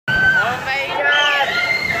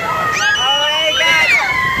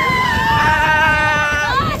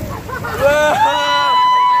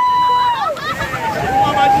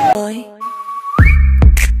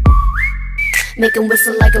Make 'em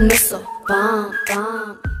whistle like a missile. Bomb,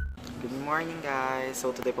 bomb. Good morning guys! So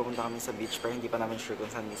today pupunta kami sa beach pero hindi pa namin sure kung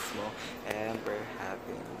saan mismo. And we're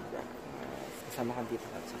having breakfast. Kasama kang dito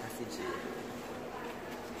at saka si Jill.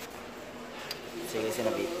 Sige,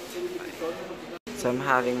 sinabit. So I'm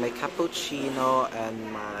having my cappuccino and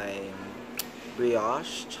my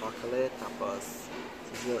brioche chocolate. Tapos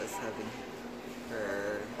si Jill is having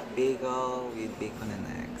her bagel with bacon and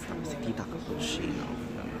eggs. Tapos si Tita cappuccino.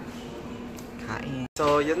 Kain.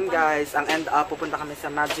 So yun guys, ang end up, pupunta kami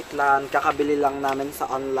sa Magicland. Kakabili lang namin sa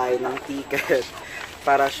online ng ticket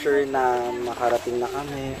para sure na makarating na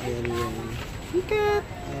kami. Ayan yung ticket.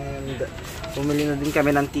 And bumili na din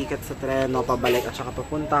kami ng ticket sa treno, pabalik at saka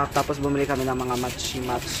papunta. Tapos bumili kami ng mga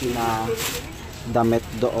matchy-matchy na damit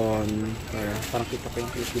doon. Parang kita pa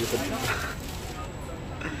yung pili ko dito.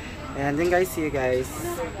 And then guys, see you guys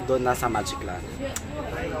doon na sa Magicland.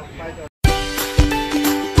 Bye!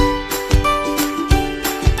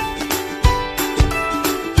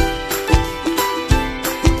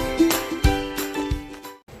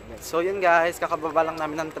 So yun guys, kakababa lang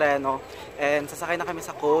namin ng treno and sasakay na kami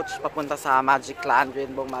sa coach papunta sa Magicland,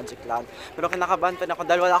 Rainbow Magicland. Pero kinakabahan pa na ako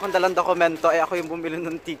dahil wala akong dalang dokumento, ako yung bumili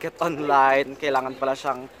ng ticket online. Kailangan pala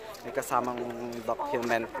siyang may kasamang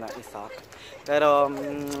document na isa. Pero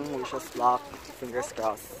wish us luck, fingers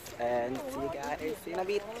crossed. And see you guys in a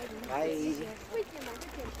bit. Bye!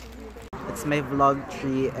 It's my vlog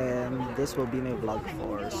 3 and this will be my vlog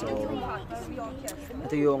 4. So,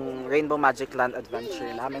 ito yung Rainbow Magicland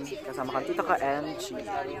adventure namin. Kasama kang tita ka and she.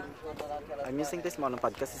 I'm using this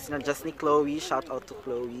monopod kasi sinadjust ni Chloe. Shout out to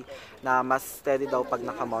Chloe na mas steady daw pag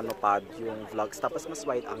naka-monopod yung vlogs. Tapos mas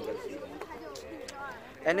wide angle.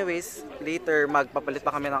 Anyways, later magpapalit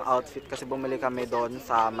pa kami ng outfit kasi bumili kami doon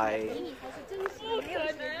sa may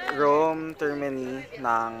Rome Termini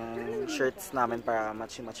ng shirts namin para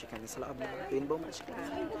matchy-matchy kami sa loob ng Rainbow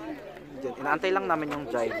Magicland. Inaantay lang namin yung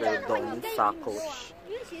driver doon sa coach.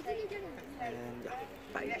 And yeah,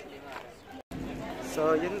 bye!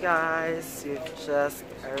 So yun guys, we just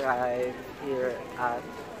arrived here at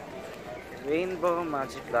Rainbow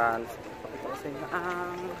Magicland. Pakita ko sa inyo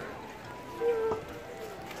ang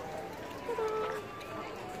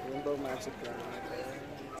Rainbow Magicland.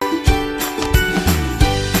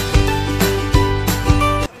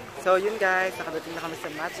 So yun guys, nakadating na kami sa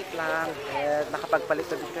Magicland at nakapagpalit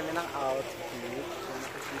na din kami ng outfit.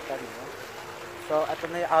 Nakikita niyo. So ito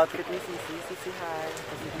na yung outfit ni Sisi. Sisi, hi!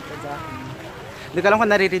 Kasi dito Jackie. Hindi ko alam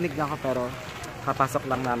kung naririnig niya ako pero kapasok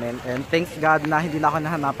lang namin. And thanks God na hindi na ako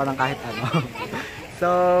nahanapan ng kahit ano. So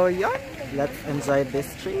yun, let's enjoy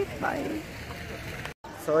this trip. Bye!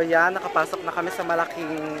 So yan, nakapasok na kami sa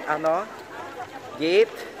malaking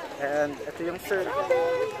gate. And ito yung circle.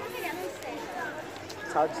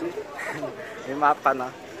 May mapa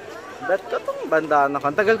na. Bet ko itong bandana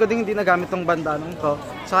ko. Tagal ko din hindi nagamit itong bandanang to.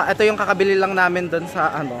 Saka ito yung kakabili lang namin doon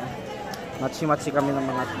sa matchy-matchy kami ng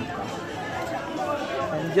mga tita.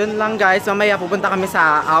 And yun lang guys. Mamaya pupunta kami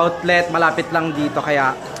sa outlet. Malapit lang dito.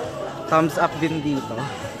 Kaya thumbs up din dito.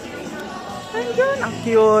 And yun, ang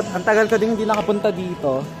cute. Ang tagal ko din hindi nakapunta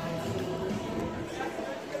dito.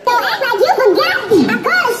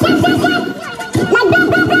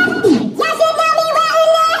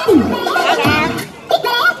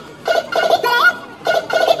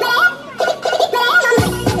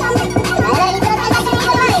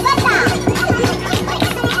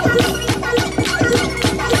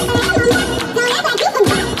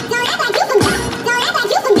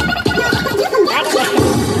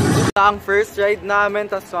 Ang first ride namin,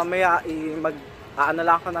 tapos mamaya mag-aano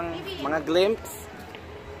lang ako ng mga glimpse.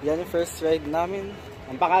 Yan yung first ride namin.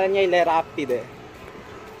 Ang pangalan niya ay Le Rapid eh.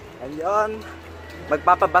 Ayun,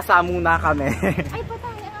 magpapabasa muna kami. Ay,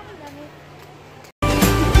 patay, ang aking gamit.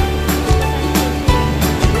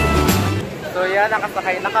 So yan,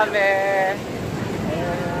 nakasakay na kami.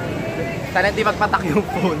 Sana hindi magpatak yung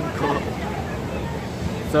phone ko.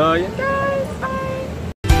 So yun guys, bye!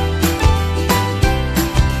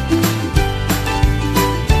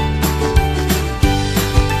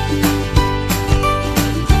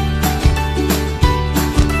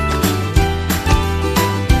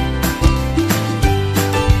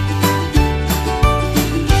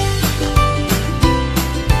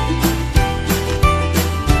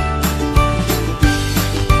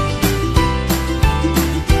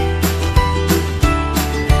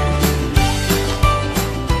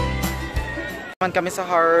 Kami sa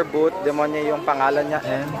horror booth, demonyo yung pangalan niya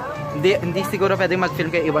and hindi siguro pwedeng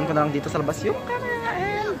mag-film kaya iwan ko na lang dito sa labas yung camera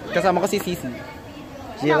and kasama ko si Sisi.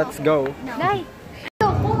 Yeah, let's go. Nay.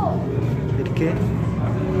 Okay.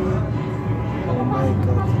 Oh my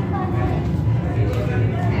god.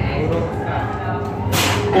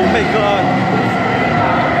 Oh my God!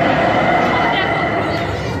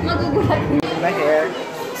 My hair.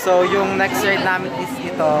 So, yung next ride namin is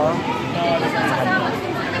ito.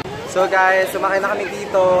 So guys, sumakay na kami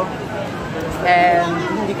dito. And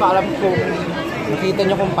hindi ko alam kung nakita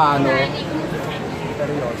nyo kung paano.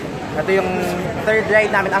 Pero yun. Ito yung third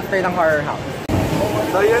ride namin after ng horror house.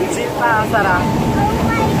 So yun, jeep na. Ang sarap.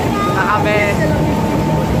 Nakabe.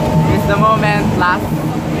 It's the moment. Last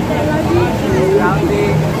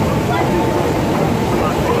rounding.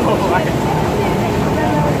 Oh my.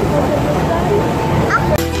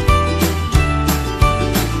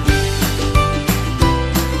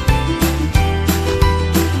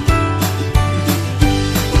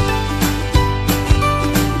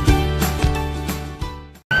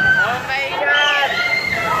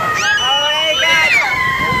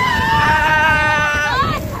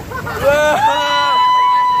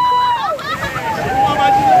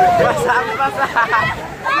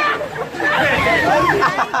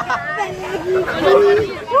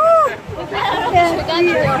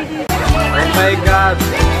 Oh my God!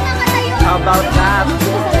 How about that?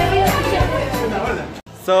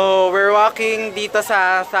 So, we're walking dito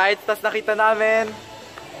sa side. Tapos nakita namin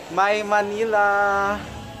may Manila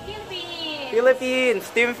Philippines!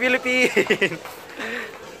 Team Philippines!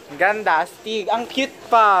 Ganda, stig. Ang cute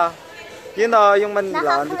pa! You know, yung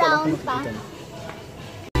Manila. Naka-crown pa.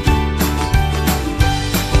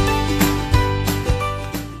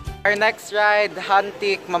 Our next ride,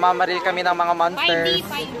 Huntik. Mamamaril kami ng mga monsters.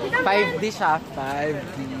 5D siya.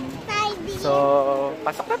 5D. So,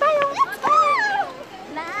 pasok na tayo.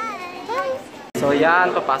 So,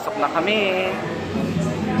 yan. Papasok na kami.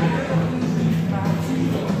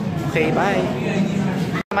 Okay, bye.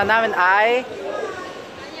 Naman namin ay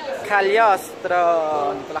Cagliostro.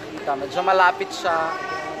 Hindi ko nakita. Medyo malapit siya.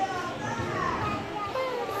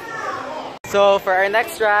 So, for our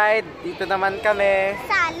next ride, dito naman kami.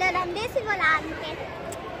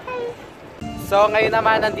 So, ngayon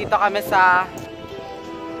naman, nandito kami sa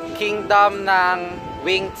Kingdom ng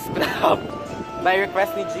Wings Club. By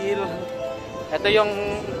request ni Jill. Ito yung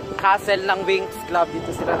castle ng Wings Club.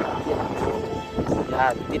 Dito sila nakikita.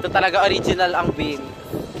 Yan. Dito talaga original ang Wings.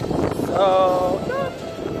 So,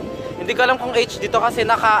 hindi ko alam kung HD to kasi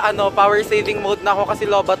naka power saving mode na ako kasi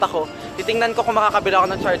lobat ako. Titingnan ko kung makakabila ako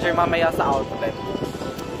ng charger mamaya sa outlet.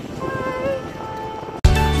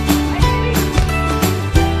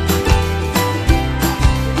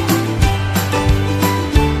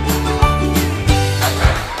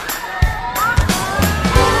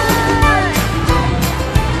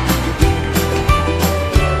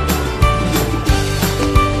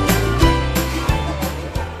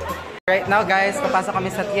 Right now guys, papasok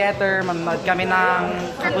kami sa theater, manonood kami ng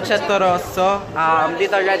Cappuccetto Rosso,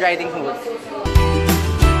 Little Red Riding Hood.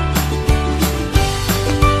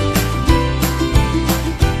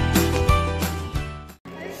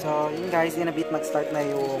 So yun guys, in a bit mag-start na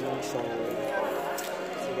yung show.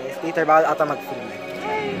 So guys, later bawal ata mag-film.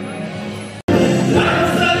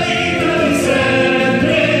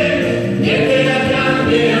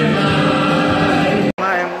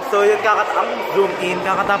 So yun, ang zoom in,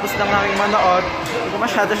 kakatapos lang namin manood. Hindi ko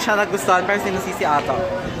masyado siya nagustuhan pero sinusisi ata.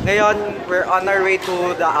 Ngayon, we're on our way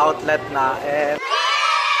to the outlet na. And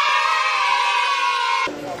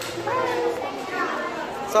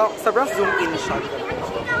so, sobrang zoom in siya.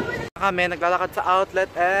 Kami naglalakad sa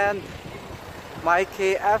outlet and may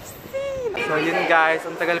KFC. So yun guys,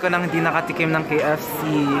 ang tagal ko nang hindi nakatikim ng KFC.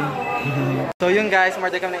 So yun guys,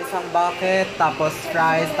 order kami ng isang bucket, tapos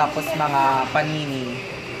fries, tapos mga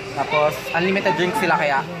panini. Tapos, unlimited drinks sila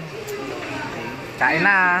kaya. Kain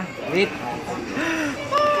na! Wait!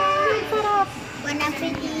 Ay, sarap!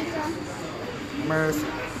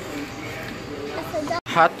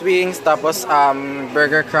 Hot wings, tapos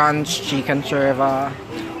burger crunch, chicken churva.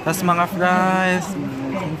 Tapos mga fries.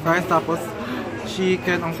 Fries, tapos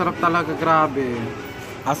chicken. Ang sarap talaga, grabe.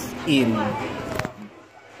 As in.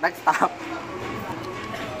 Next stop.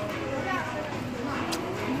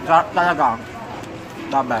 Sarap talaga.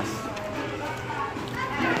 The best.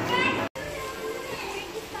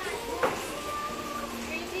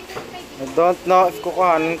 I don't know if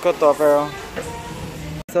kukuhanin ko to pero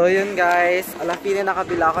so yun guys, alapinin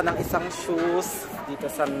nakabila ako ng isang shoes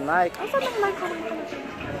dito sa Nike. Saan ang Nike?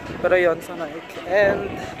 Pero yun sa Nike.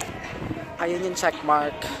 And ayun yung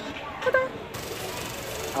checkmark. Tada!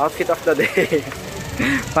 Outfit of the day.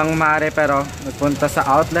 Pang mare pero nagpunta sa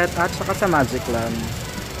outlet at saka sa Magicland.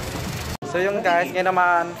 So yung guys, ngayon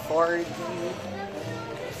naman 4D.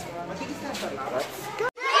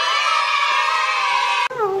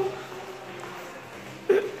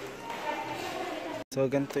 So,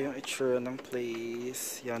 ganito yung itsura ng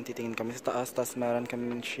place. Yan, titingin kami sa taas. Tapos meron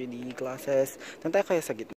kami 3D glasses. Doon tayo kaya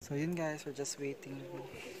sa gitna. So, yun guys. We're just waiting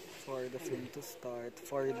for the film to start.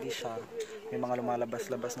 4D siya. May mga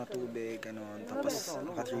lumalabas-labas na tubig. Ganon. Tapos,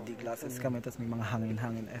 naka 3D glasses kami. Tapos may mga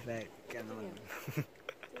hangin-hangin effect. Ganon.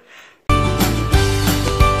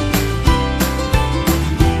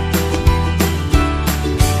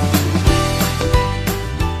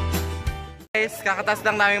 Guys, kakatas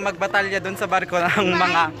lang namin magbatalya dun sa barko ng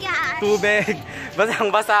mga tubig.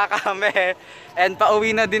 Basang-basa kami. And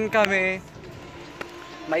pauwi na din kami.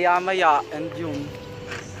 Maya-maya. And yung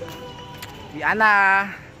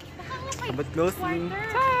Rihanna. Sabot closely.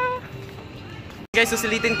 Guys,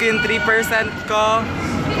 susilitin ko yung 3% ko.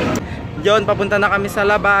 Yun, papunta na kami sa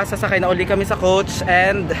labas. Sasakay na uli kami sa coach.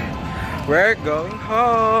 And we're going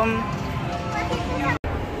home.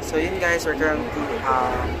 So yun guys, we're currently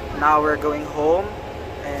now we're going home,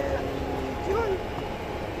 and yun,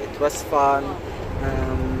 it was fun.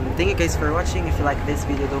 Thank you guys for watching. If you like this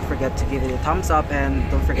video, don't forget to give it a thumbs up, and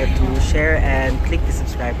don't forget to share and click the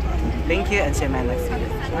subscribe button. Thank you, and see you in my next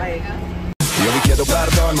video. Bye! Io vi chiedo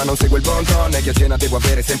pardon, ma non seguo il bon ton. E che a cena devo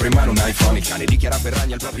avere sempre in mano un iPhone. Il cane dichiara per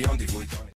ragni al proprio on di